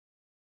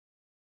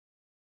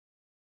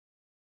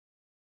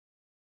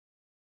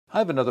I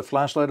have another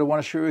flashlight I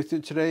want to share with you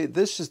today.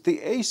 This is the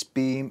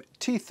Acebeam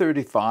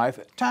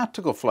T35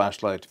 tactical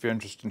flashlight. If you're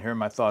interested in hearing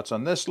my thoughts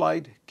on this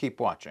light, keep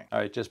watching.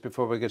 All right, just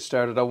before we get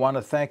started, I want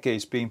to thank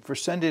Acebeam for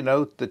sending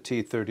out the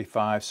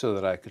T35 so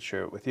that I could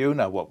share it with you.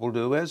 Now, what we'll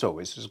do, as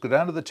always, is go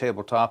down to the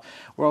tabletop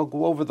where I'll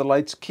go over the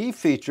light's key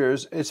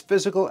features, its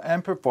physical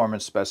and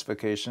performance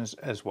specifications,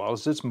 as well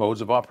as its modes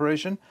of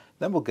operation.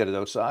 Then we'll get it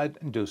outside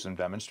and do some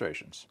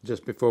demonstrations.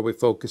 Just before we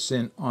focus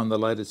in on the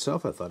light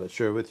itself, I thought I'd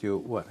share with you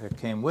what it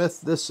came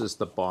with. This is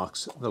the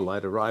box the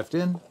light arrived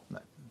in.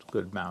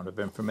 Good amount of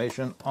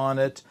information on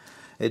it.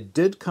 It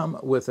did come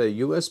with a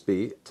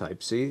USB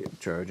Type-C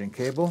charging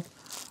cable,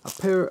 a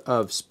pair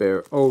of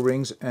spare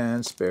O-rings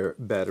and spare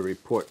battery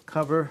port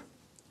cover,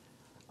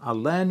 a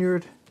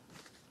lanyard.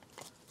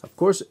 Of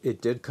course,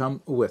 it did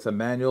come with a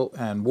manual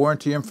and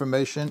warranty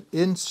information.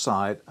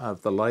 Inside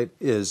of the light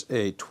is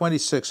a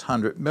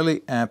 2600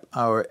 milliamp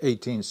hour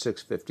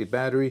 18650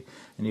 battery,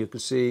 and you can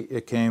see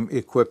it came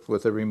equipped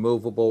with a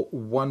removable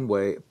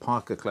one-way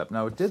pocket clip.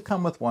 Now, it did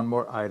come with one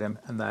more item,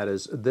 and that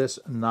is this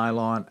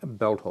nylon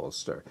belt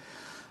holster.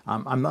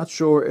 I'm not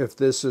sure if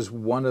this is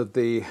one of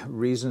the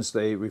reasons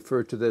they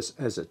refer to this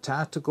as a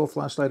tactical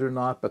flashlight or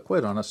not, but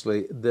quite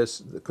honestly,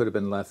 this could have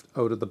been left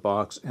out of the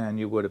box and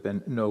you would have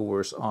been no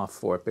worse off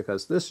for it,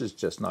 because this is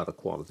just not a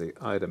quality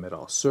item at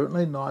all.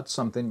 Certainly not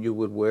something you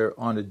would wear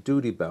on a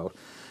duty belt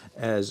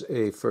as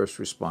a first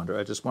responder.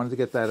 I just wanted to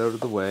get that out of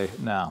the way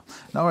now.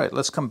 All right,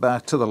 let's come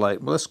back to the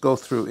light. Let's go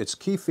through its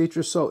key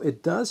features. So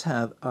it does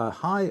have a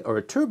high or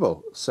a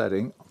turbo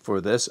setting for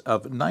this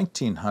of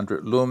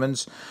 1900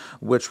 lumens,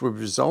 which would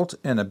result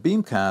in a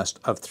beam cast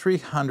of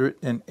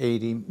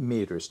 380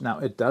 meters. Now,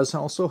 it does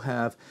also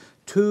have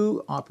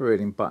two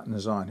operating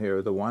buttons on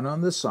here. The one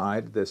on the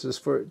side, this is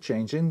for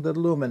changing the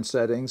lumen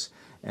settings,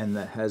 and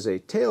that has a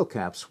tail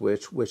cap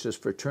switch, which is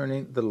for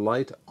turning the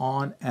light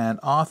on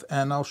and off,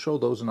 and I'll show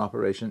those in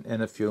operation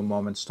in a few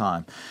moments'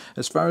 time.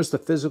 As far as the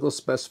physical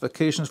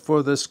specifications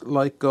for this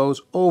light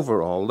goes,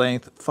 overall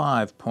length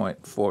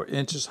 5.4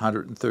 inches,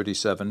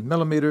 137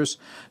 millimeters,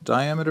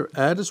 diameter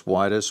at its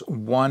widest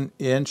 1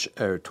 inch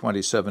or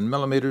 27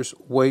 millimeters,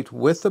 weight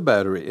with the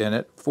battery in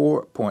it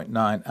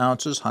 4.9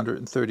 ounces,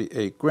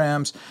 138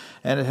 grams,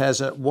 and it has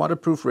a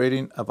waterproof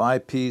rating of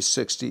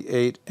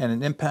IP68 and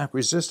an impact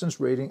resistance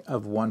rating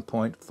of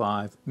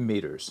 1.5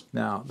 meters.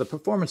 Now, the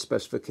performance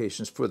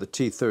specifications for the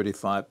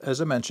T35, as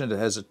I mentioned, it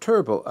has a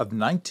turbo of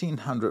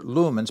 1900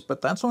 lumens,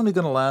 but that's only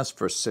going to last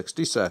for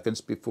 60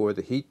 seconds before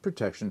the heat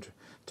protection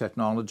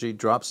technology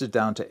drops it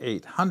down to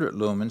 800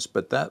 lumens,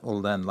 but that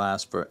will then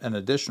last for an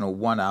additional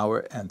 1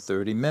 hour and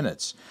 30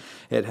 minutes.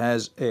 It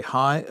has a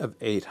high of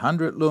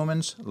 800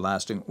 lumens,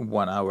 lasting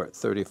 1 hour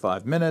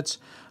 35 minutes,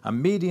 a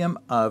medium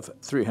of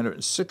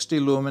 360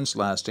 lumens,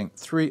 lasting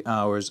 3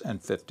 hours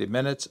and 50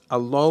 minutes, a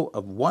low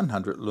of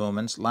 100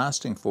 lumens,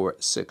 lasting for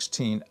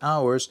 16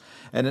 hours,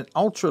 and an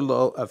ultra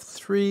low of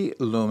 3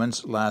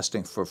 lumens,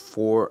 lasting for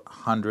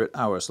 400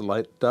 hours. The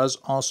light does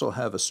also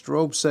have a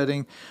strobe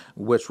setting,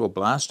 which will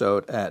blast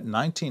out at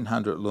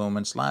 1900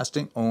 lumens,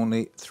 lasting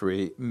only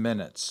 3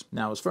 minutes.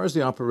 Now, as far as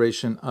the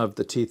operation of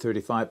the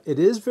T35, it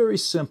is very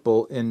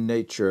simple in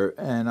nature,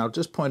 and I'll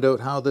just point out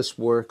how this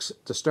works.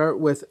 To start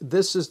with,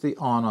 this is the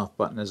on-off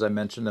button, as I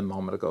mentioned a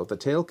moment ago. The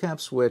tail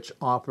cap switch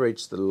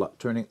operates the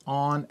turning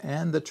on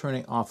and the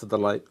turning off of the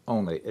light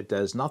only. It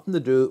has nothing to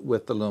do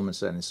with the lumen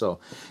setting. So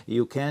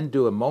you can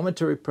do a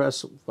momentary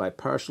press by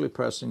partially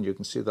pressing. You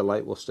can see the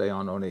light will stay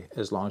on only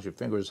as long as your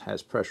fingers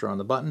has pressure on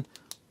the button,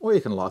 or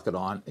you can lock it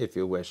on if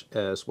you wish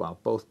as well.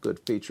 Both good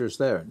features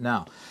there.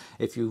 Now,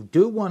 if you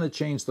do want to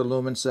change the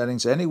lumen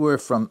settings anywhere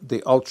from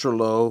the ultra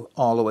low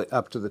all the way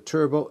up to the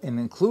turbo, and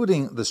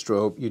including the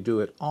strobe, you do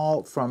it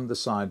all from the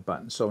side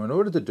button. So in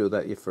order to do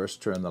that, you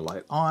first turn the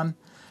light on,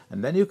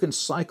 and then you can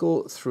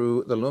cycle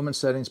through the lumen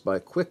settings by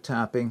quick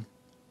tapping.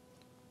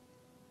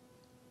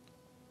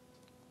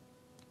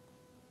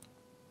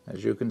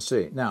 As you can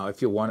see. Now,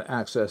 if you want to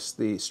access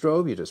the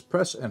strobe, you just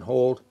press and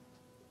hold.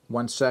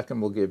 1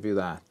 second will give you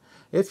that.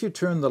 If you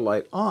turn the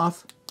light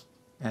off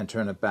and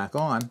turn it back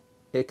on,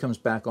 it comes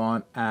back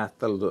on at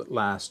the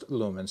last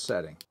lumen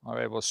setting. All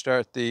right, we'll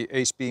start the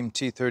Acebeam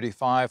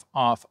T35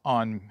 off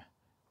on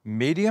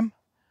medium.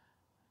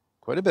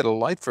 Quite a bit of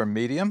light for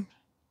medium.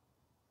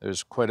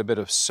 There's quite a bit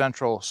of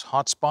central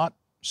hotspot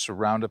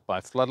surrounded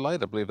by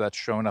floodlight. I believe that's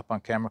showing up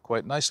on camera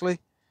quite nicely.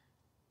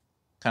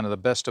 Kind of the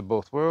best of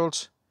both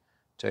worlds.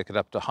 Take it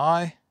up to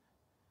high.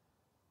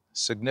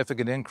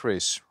 Significant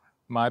increase.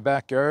 My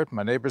backyard,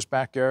 my neighbor's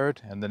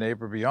backyard, and the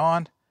neighbor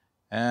beyond,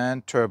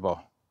 and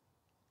turbo.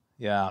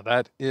 Yeah,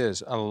 that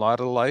is a lot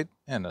of light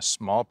in a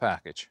small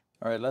package.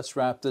 All right, let's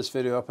wrap this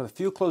video up with a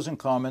few closing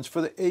comments for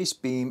the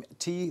Acebeam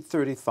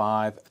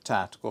T35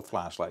 tactical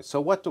flashlight. So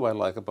what do I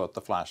like about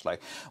the flashlight?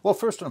 Well,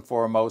 first and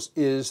foremost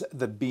is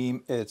the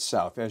beam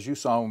itself. As you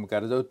saw when we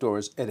got it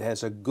outdoors, it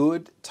has a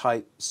good,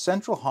 tight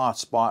central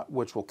hotspot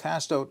which will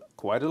cast out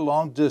quite a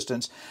long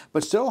distance,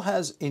 but still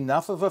has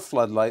enough of a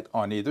floodlight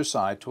on either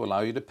side to allow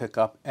you to pick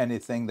up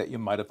anything that you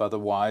might have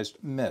otherwise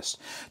missed.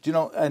 Do you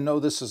know, I know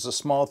this is a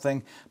small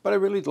thing, but I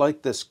really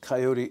like this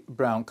coyote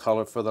brown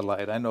color for the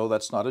light. I know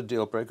that's not a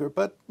deal breaker,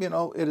 but you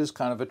know, it is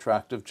kind of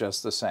attractive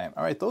just the same.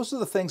 All right, those are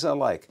the things I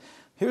like.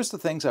 Here's the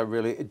things I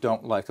really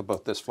don't like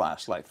about this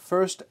flashlight.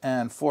 First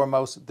and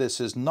foremost,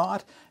 this is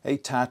not a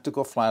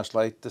tactical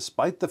flashlight,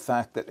 despite the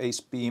fact that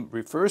Acebeam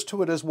refers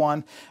to it as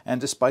one, and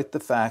despite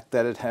the fact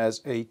that it has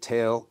a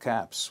tail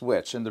cap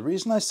switch. And the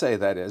reason I say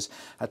that is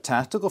a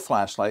tactical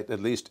flashlight, at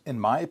least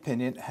in my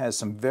opinion, has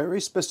some very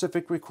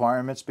specific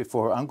requirements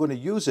before I'm going to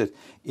use it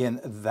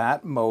in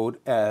that mode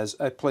as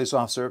a police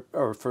officer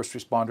or first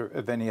responder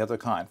of any other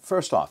kind.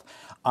 First off,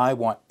 I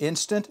want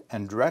instant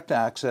and direct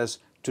access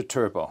to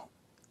turbo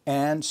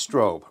and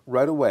strobe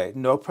right away.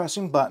 No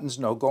pressing buttons,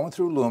 no going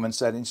through lumen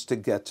settings to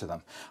get to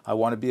them. I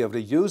want to be able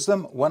to use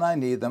them when I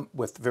need them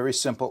with very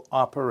simple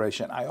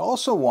operation. I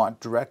also want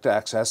direct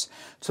access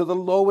to the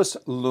lowest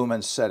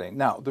lumen setting.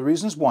 Now, the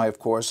reasons why, of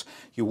course,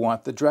 you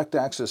want the direct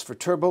access for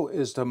turbo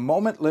is to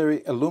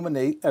momentarily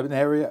illuminate an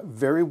area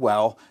very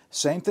well.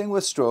 Same thing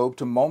with strobe,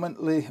 to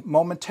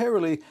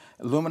momentarily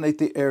illuminate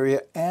the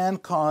area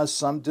and cause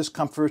some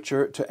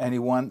discomfiture to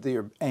anyone that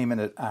you're aiming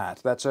it at.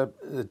 That's a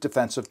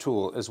defensive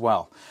tool as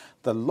well.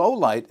 The low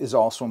light is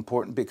also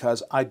important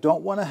because I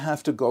don't want to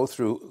have to go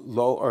through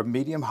low or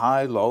medium,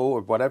 high, low, or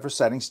whatever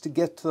settings to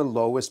get to the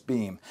lowest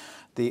beam.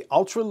 The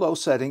ultra low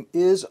setting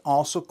is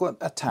also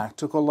a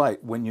tactical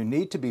light when you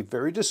need to be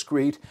very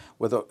discreet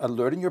with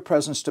alerting your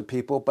presence to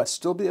people but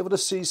still be able to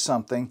see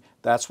something.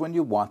 That's when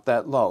you want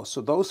that low.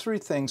 So those three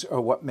things are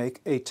what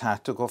make a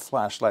tactical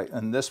flashlight,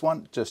 and this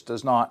one just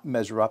does not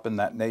measure up in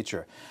that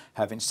nature.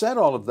 Having said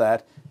all of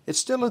that, it's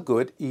still a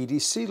good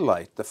EDC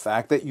light. The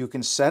fact that you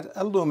can set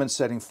a lumen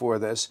setting for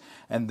this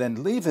and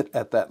then leave it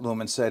at that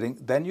lumen setting,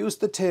 then use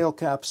the tail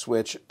cap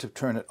switch to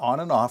turn it on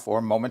and off,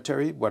 or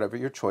momentary, whatever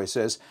your choice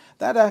is,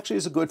 that actually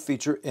is a good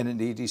feature in an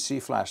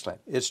EDC flashlight.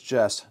 It's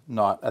just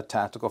not a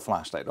tactical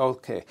flashlight.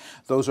 Okay,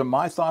 those are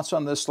my thoughts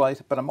on this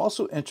light, but I'm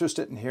also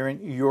interested in hearing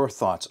your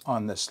thoughts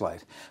on this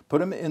light. Put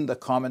them in the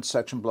comments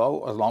section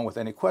below, along with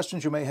any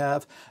questions you may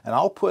have, and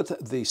I'll put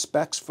the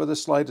specs for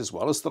this light as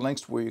well as the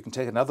links where you can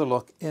take another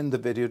look in the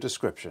video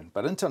description.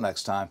 But until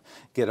next time,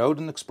 get out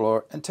and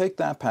explore and take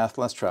that path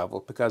less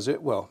traveled, because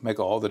it will make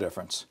all the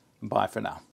difference. Bye for now.